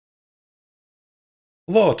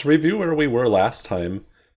Well, to review where we were last time,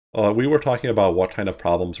 we were talking about what kind of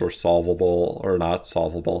problems were solvable or not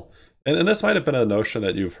solvable. And this might have been a notion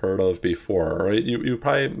that you've heard of before, right? You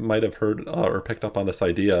probably might have heard or picked up on this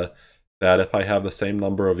idea that if I have the same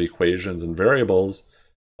number of equations and variables,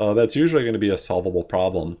 that's usually going to be a solvable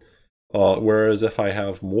problem. Whereas if I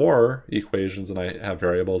have more equations and I have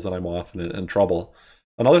variables, then I'm often in trouble.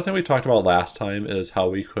 Another thing we talked about last time is how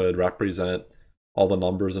we could represent all the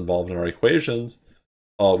numbers involved in our equations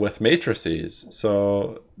with matrices.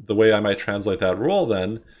 So the way I might translate that rule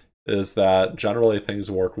then is that generally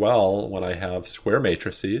things work well when I have square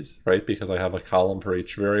matrices, right? Because I have a column for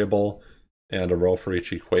each variable and a row for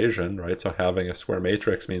each equation, right? So having a square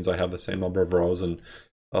matrix means I have the same number of rows, and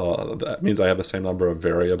that means I have the same number of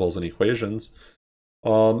variables and equations.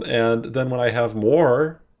 And then when I have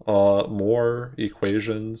more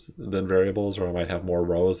equations than variables, or I might have more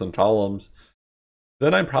rows than columns,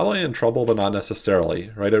 then I'm probably in trouble, but not necessarily,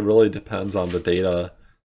 right? It really depends on the data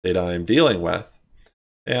I'm dealing with.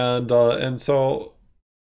 And so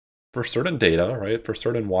for certain data, right, for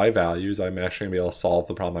certain y values, I'm actually going to be able to solve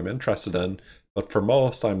the problem I'm interested in, but for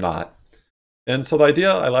most, I'm not. And so the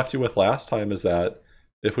idea I left you with last time is that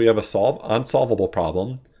if we have a unsolvable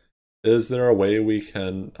problem, is there a way we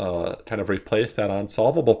can kind of replace that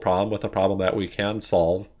unsolvable problem with a problem that we can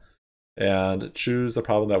solve, and choose the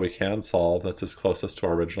problem that we can solve that's as closest to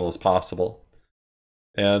our original as possible?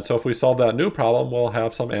 And so if we solve that new problem, we'll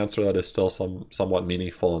have some answer that is still somewhat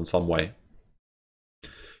meaningful in some way.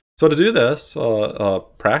 So to do this,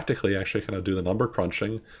 practically, actually kind of do the number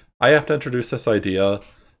crunching, I have to introduce this idea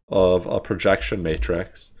of a projection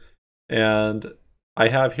matrix. And I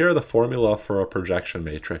have here the formula for a projection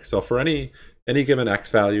matrix. So for any given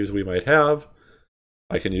x values we might have,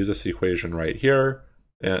 I can use this equation right here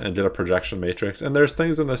and did a projection matrix. And there's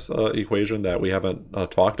things in this equation that we haven't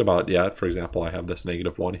talked about yet. For example, I have this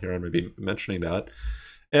 -1 here. I'm going to be mentioning that.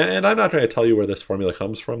 And I'm not going to tell you where this formula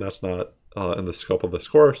comes from. That's not in the scope of this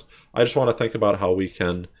course. I just want to think about how we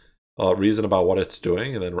can reason about what it's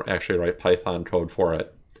doing and then actually write Python code for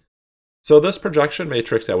it. So this projection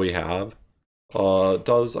matrix that we have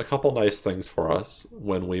does a couple nice things for us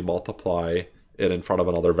when we multiply it in front of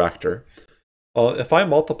another vector. If I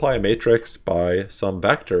multiply a matrix by some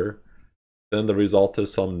vector, then the result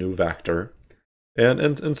is some new vector. And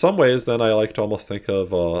in some ways, then I like to almost think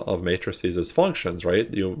of matrices as functions, right?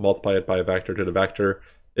 You multiply it by a vector to the vector.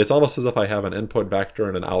 It's almost as if I have an input vector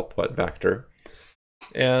and an output vector.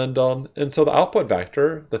 And so the output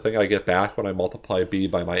vector, the thing I get back when I multiply b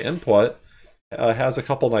by my input, has a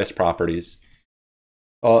couple nice properties.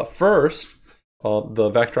 First, the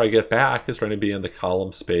vector I get back is going to be in the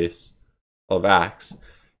column space of x.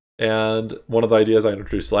 And one of the ideas I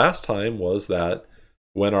introduced last time was that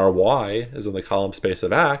when our y is in the column space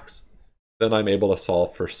of x, then I'm able to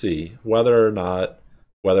solve for c, whether or not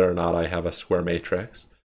I have a square matrix,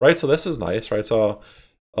 right? So this is nice, right? So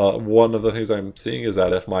one of the things I'm seeing is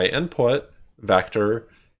that if my input vector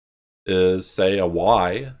is, say, a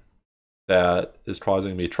y that is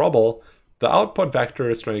causing me trouble, the output vector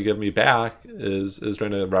it's going to give me back is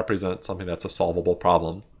going to represent something that's a solvable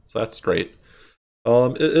problem. So that's great.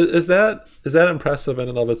 Is that impressive in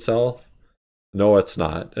and of itself? No, it's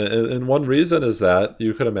not. And one reason is that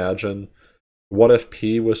you could imagine, what if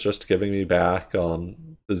p was just giving me back the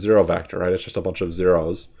zero vector, right? It's just a bunch of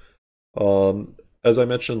zeros. As I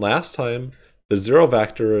mentioned last time, the zero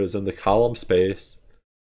vector is in the column space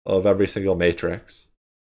of every single matrix,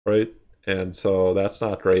 right? And so that's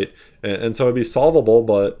not great. And so it'd be solvable,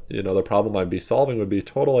 but the problem I'd be solving would be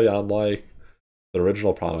totally unlike the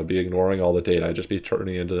original problem. I'd be ignoring all the data. I'd just be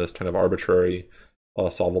turning into this kind of arbitrary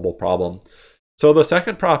solvable problem. So the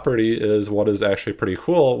second property is what is actually pretty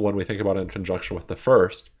cool when we think about it in conjunction with the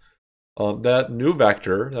first. That new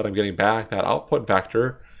vector that I'm getting back, that output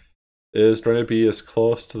vector, is going to be as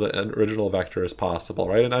close to the original vector as possible,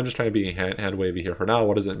 right? And I'm just trying to be hand wavy here for now.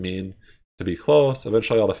 What does it mean to be close?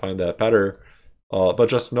 Eventually I'll define that better. But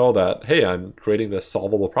just know that, hey, I'm creating this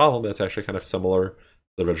solvable problem that's actually kind of similar to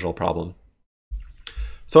the original problem.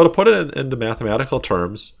 So to put it into mathematical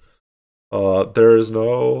terms, there is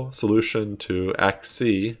no solution to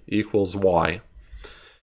xc equals y.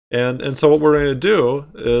 And so what we're going to do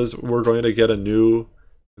is we're going to get a new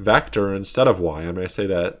vector instead of y. I'm going to say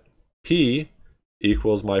that p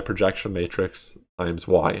equals my projection matrix times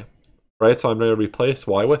y, right? So I'm going to replace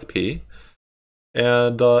y with p.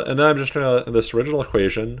 And then I'm just going to, in this original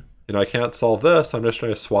equation, I can't solve this. I'm just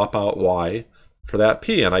going to swap out y for that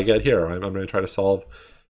p. And I get here, I'm going to try to solve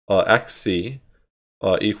xc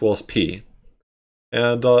equals p.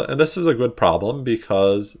 And this is a good problem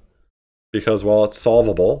because while it's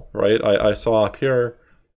solvable, right? I saw up here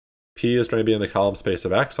P is going to be in the column space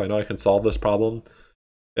of X, so I know I can solve this problem.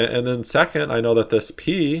 And then second, I know that this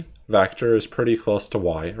P vector is pretty close to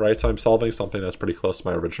Y, right? So I'm solving something that's pretty close to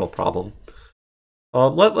my original problem.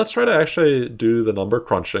 Let's try to actually do the number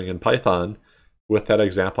crunching in Python with that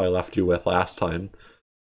example I left you with last time.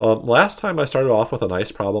 Last time I started off with a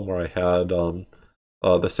nice problem where I had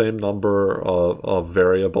the same number of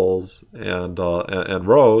variables and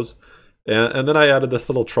rows, and then I added this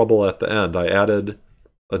little trouble at the end. I added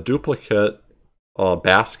a duplicate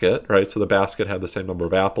basket, right? So the basket had the same number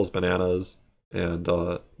of apples, bananas, and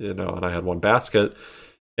and I had one basket,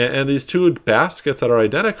 and these two baskets that are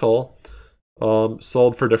identical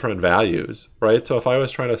sold for different values, right? So if I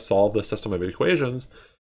was trying to solve this system of equations,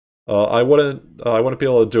 I wouldn't be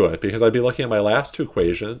able to do it because I'd be looking at my last two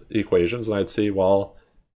equations and I'd see, well,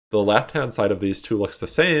 the left-hand side of these two looks the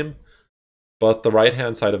same, but the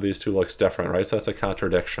right-hand side of these two looks different, right? So that's a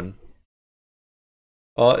contradiction.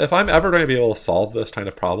 If I'm ever going to be able to solve this kind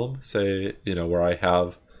of problem, say, where I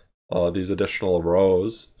have these additional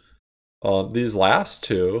rows, these last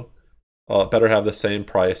two better have the same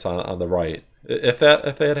price on the right. If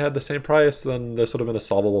they had the same price, then this would have been a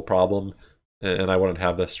solvable problem, and I wouldn't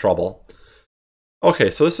have this trouble.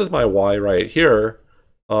 Okay, so this is my y right here.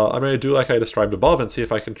 I'm going to do like I described above and see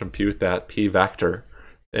if I can compute that p vector.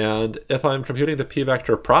 And if I'm computing the p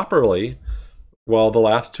vector properly, well, the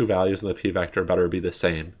last two values in the p vector better be the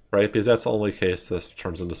same, right? Because that's the only case this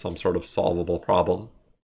turns into some sort of solvable problem.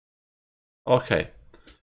 Okay,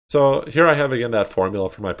 so here I have again that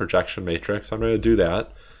formula for my projection matrix. I'm going to do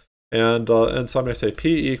that. And so I'm going to say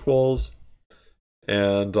p equals,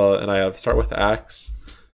 and I start with x,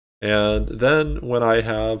 and then when I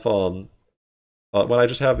have when I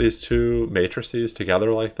just have these two matrices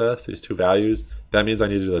together like this, these two values, that means I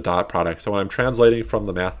need to do the dot product. So when I'm translating from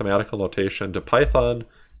the mathematical notation to Python,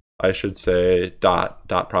 I should say dot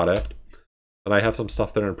product, and I have some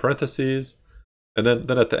stuff there in parentheses, and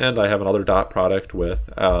then at the end I have another dot product with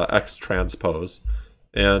x transpose.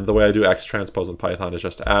 And the way I do x transpose in Python is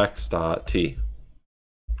just x dot t.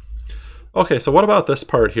 Okay, so what about this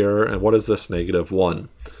part here, and what is this -1?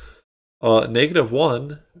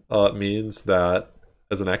 -1 means that,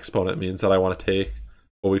 as an exponent, means that I want to take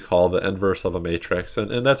what we call the inverse of a matrix.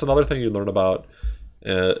 And that's another thing you learn about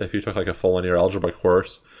if you took like a full linear algebra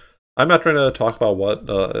course. I'm not trying to talk about what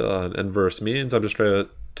an inverse means. I'm just trying to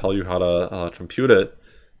tell you how to compute it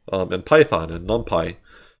in Python, in NumPy.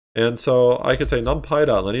 And so I could say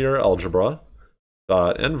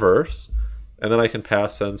numpy.linearalgebra.inverse, and then I can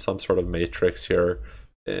pass in some sort of matrix here,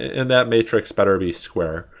 and that matrix better be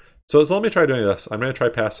square. So let me try doing this. I'm going to try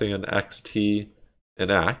passing in xt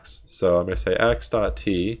and x. So I'm going to say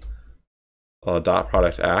x.t dot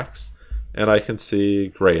product x, and I can see,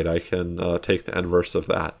 great, I can take the inverse of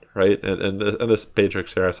that, right? And this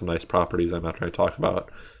matrix here has some nice properties I'm not trying to talk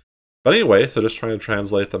about. But anyway, so just trying to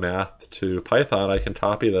translate the math to Python, I can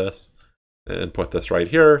copy this and put this right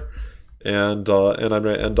here, and I'm going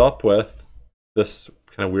to end up with this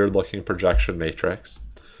kind of weird looking projection matrix.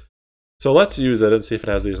 So let's use it and see if it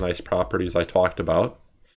has these nice properties I talked about.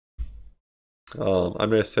 I'm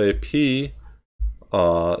going to say p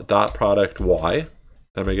dot product y.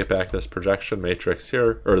 I'm going to get back this projection matrix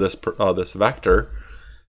here, or this vector,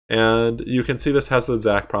 and you can see this has the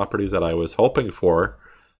exact properties that I was hoping for.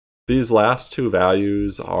 These last two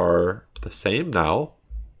values are the same now,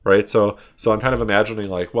 right? So I'm kind of imagining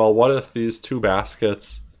like, well, what if these two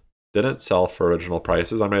baskets didn't sell for original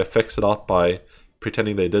prices? I'm going to fix it up by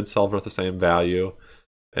pretending they did sell for the same value,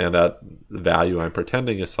 and that value I'm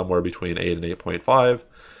pretending is somewhere between 8 and 8.5.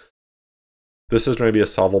 This is going to be a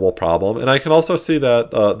solvable problem. And I can also see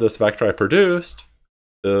that this vector I produced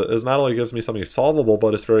is not only gives me something solvable,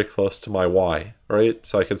 but it's very close to my y, right?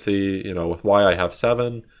 So I can see, with y I have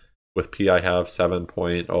 7, with p I have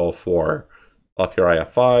 7.04. Up here I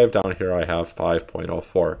have 5, down here I have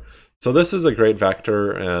 5.04. So this is a great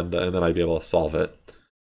vector, and then I'd be able to solve it.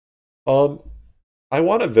 I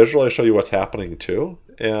want to visually show you what's happening too,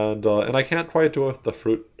 and I can't quite do it with the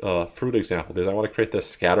fruit example because I want to create this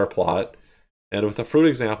scatter plot, and with the fruit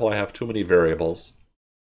example I have too many variables.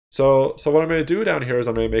 So what I'm going to do down here is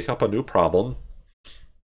I'm going to make up a new problem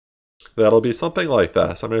that'll be something like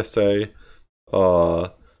this. I'm going to say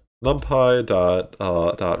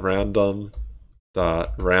numpy.random,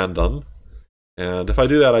 and if I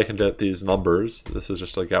do that I can get these numbers. This is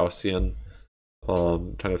just a Gaussian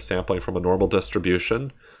kind of sampling from a normal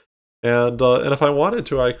distribution, and if I wanted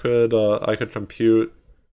to, I could compute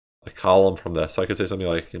a column from this. So I could say something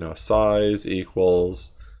like size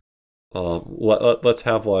equals let's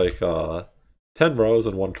have like 10 rows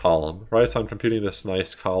and 1 column, right? So I'm computing this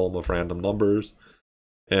nice column of random numbers,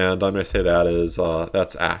 And I'm going to say that is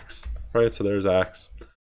that's x, right? So there's x.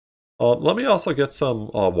 Let me also get some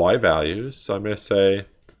y values. So I'm going to say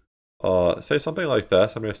something like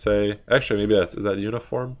this. I'm going to say, actually, maybe is that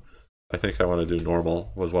uniform? I think I want to do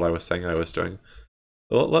normal, was what I was saying I was doing.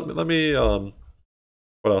 Let me what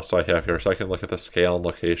else do I have here? So I can look at the scale and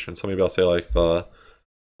location. So maybe I'll say like the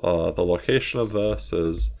location of this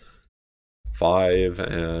is 5,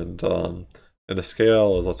 and the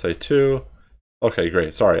scale is, let's say, 2. Okay,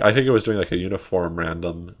 great. Sorry, I think it was doing like a uniform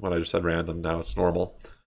random when I just said random. Now it's normal.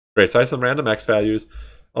 Great, so I have some random x values.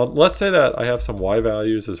 Let's say that I have some y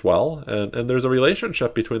values as well, and there's a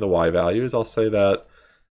relationship between the y values. I'll say that,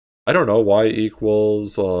 I don't know, y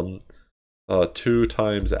equals 2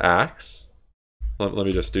 times x. Let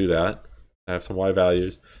me just do that. I have some y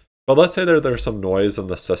values. But let's say there's some noise in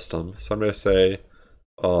the system. So I'm going to say,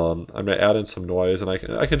 I'm going to add in some noise, and I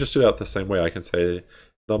can just do that the same way. I can say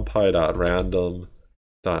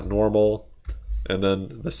numpy.random.normal, and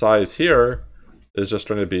then the size here is just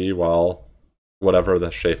going to be, well, whatever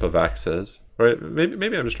the shape of x is, right?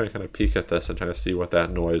 Maybe I'm just trying to kind of peek at this and trying to see what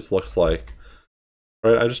that noise looks like,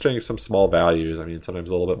 right? I'm just doing some small values. I mean,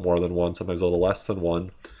 sometimes a little bit more than 1, sometimes a little less than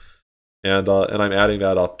 1. And I'm adding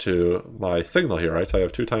that up to my signal here, right? So I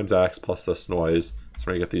have 2 times x plus this noise. So I'm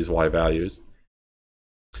going to get these y values.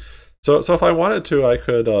 So if I wanted to, I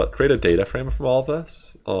could create a data frame from all of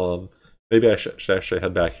this. Maybe I should actually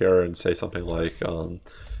head back here and say something like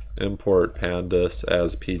import pandas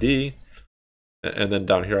as PD. And then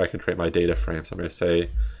down here I can create my data frame. So I'm going to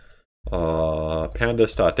say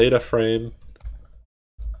pandas.dataframe.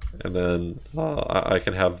 And then I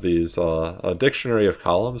can have these a dictionary of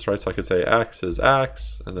columns, right? So I could say x is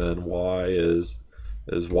x, and then y is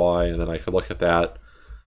y, and then I could look at that,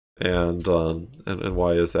 and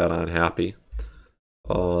why is that unhappy?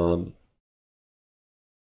 Well,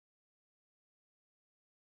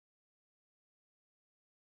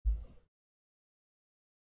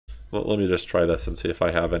 let me just try this and see if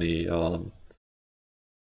I have any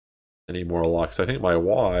more luck. So I think my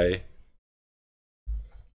y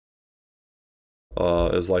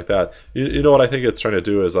is like that. You know what I think it's trying to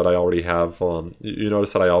do is that I already have, you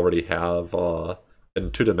notice that I already have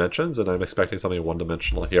in 2 dimensions, and I'm expecting something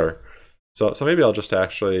 1-dimensional here. So maybe I'll just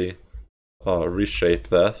actually reshape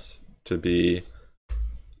this to be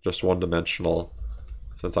just 1-dimensional,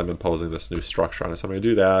 since I'm imposing this new structure on it. So I'm going to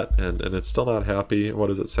do that, and it's still not happy.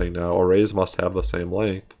 What is it saying now? Arrays must have the same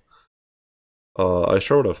length. I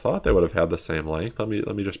sure would have thought they would have had the same length. Let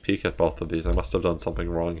me just peek at both of these. I must have done something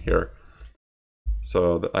wrong here.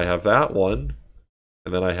 So I have that one,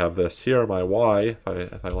 and then I have this here, my y.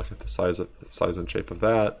 If I look at the size and shape of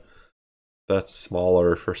that, that's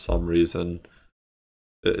smaller for some reason.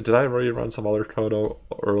 Did I already run some other code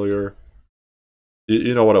earlier?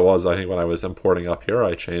 You know what it was? I think when I was importing up here,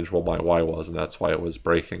 I changed what my y was, and that's why it was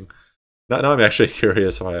breaking. Now I'm actually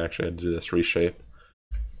curious if I actually had to do this reshape.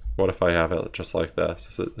 What if I have it just like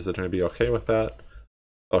this? Is it going to be okay with that?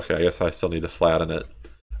 Okay, I guess I still need to flatten it.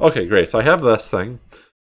 Okay, great. So I have this thing,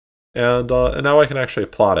 and now I can actually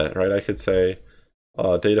plot it, right? I could say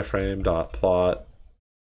dataframe.plot.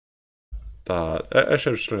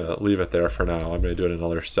 Actually, I'm just going to leave it there for now. I'm going to do it in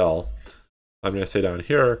another cell. I'm going to say down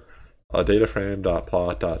here,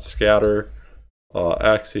 dataframe.plot.scatter,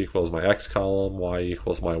 x equals my x column, y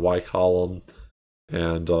equals my y column,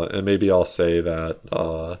 and maybe I'll say that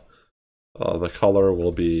the color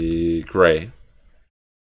will be gray.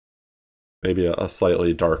 Maybe a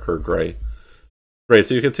slightly darker gray. Great,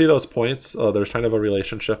 so you can see those points. There's kind of a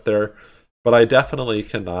relationship there, but I definitely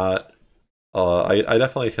cannot. I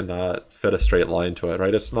definitely cannot fit a straight line to it.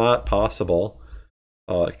 Right? It's not possible.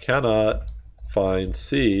 Cannot find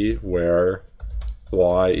C where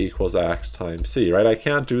y equals x times c. Right? I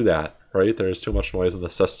can't do that. Right? There's too much noise in the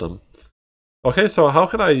system. Okay, so how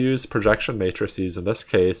can I use projection matrices in this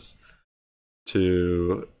case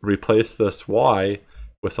to replace this y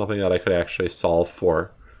with something that I could actually solve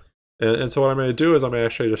for? And so what I'm going to do is I'm going to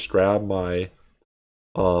actually just grab my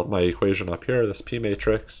my equation up here, this p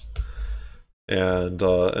matrix, and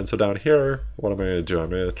so down here, what am I going to do? I'm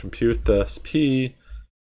going to compute this p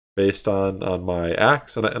based on my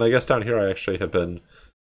x, and I guess down here I actually have been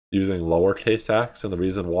using lowercase x, and the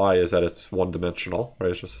reason why is that it's 1-dimensional,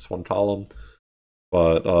 right? It's just this one column,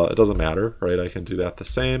 but it doesn't matter, right? I can do that the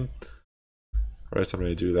same, right? So I'm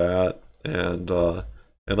going to do that, and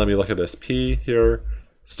let me look at this p here.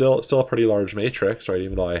 Still a pretty large matrix, right?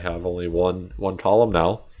 Even though I have only one column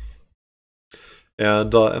now,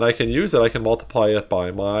 and I can use it. I can multiply it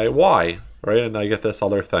by my y, right? And I get this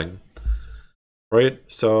other thing, right?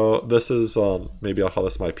 So this is maybe I'll call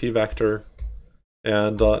this my p vector,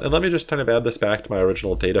 And let me just kind of add this back to my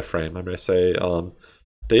original data frame. I'm going to say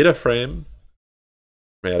data frame,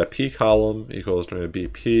 I'm going to add a p column equals to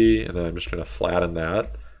bp, and then I'm just going to flatten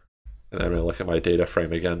that. And then I'm going to look at my data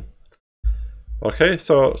frame again. Okay,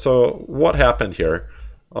 so what happened here?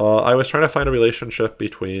 I was trying to find a relationship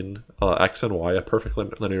between x and y, a perfect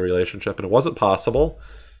linear relationship, and it wasn't possible.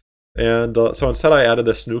 And so instead I added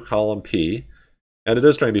this new column p, and it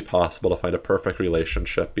is going to be possible to find a perfect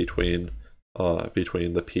relationship between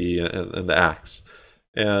the p and the x.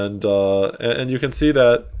 And you can see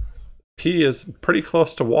that p is pretty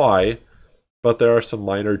close to y, but there are some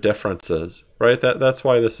minor differences, right? That's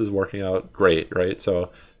why this is working out great, right?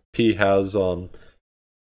 So p has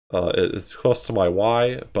it's close to my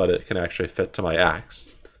y, but it can actually fit to my x.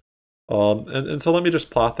 And so let me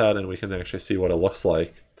just plot that, and we can actually see what it looks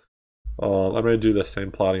like. I'm going to do the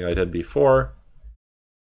same plotting I did before.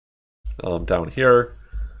 Down here,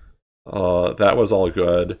 that was all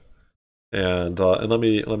good, and let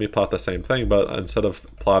me plot the same thing, but instead of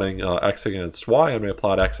plotting x against y, I'm going to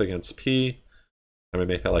plot x against p. I'm going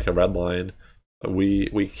to make that like a red line.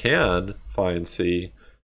 We can find c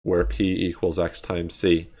where p equals x times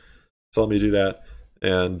c. So let me do that,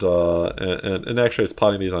 and actually it's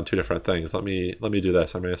plotting these on two different things. Let me do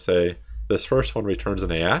this. I'm going to say this first one returns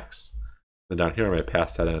an ax, and down here I'm going to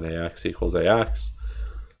pass that in, ax equals ax.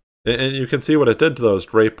 And you can see what it did to those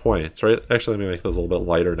gray points, right? Actually, let me make those a little bit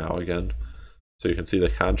lighter now again, so you can see the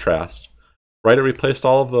contrast. Right, it replaced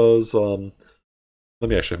all of those. Let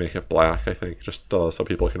me actually make it black, I think, just so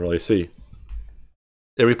people can really see.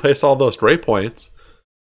 It replaced all of those gray points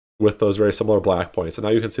with those very similar black points, and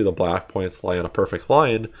now you can see the black points lie on a perfect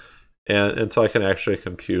line, and so I can actually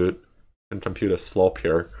compute a slope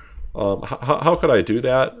here. How could I do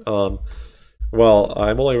that? Well,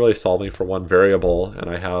 I'm only really solving for one variable, and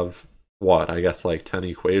I have, what, I guess like 10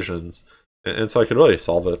 equations. And so I could really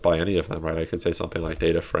solve it by any of them, right? I could say something like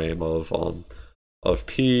data frame of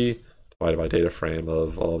p divided by data frame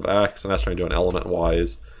of x, and that's trying to do an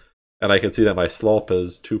element-wise. And I can see that my slope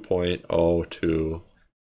is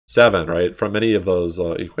 2.027, right? From any of those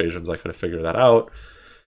equations, I could have figured that out.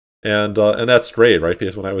 And that's great, right?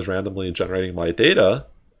 Because when I was randomly generating my data,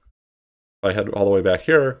 I had all the way back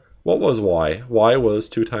here, what was y? Y was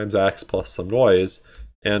 2 times x plus some noise,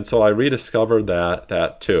 and so I rediscovered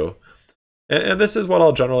that too. And this is what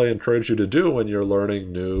I'll generally encourage you to do when you're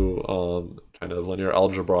learning new kind of linear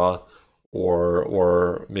algebra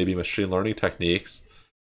or maybe machine learning techniques.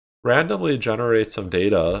 Randomly generate some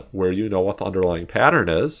data where you know what the underlying pattern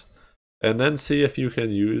is, and then see if you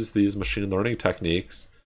can use these machine learning techniques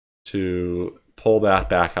to pull that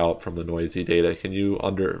back out from the noisy data. Can you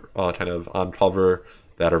kind of uncover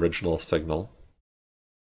that original signal?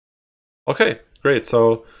 Okay, great.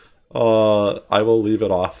 So I will leave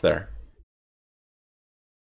it off there.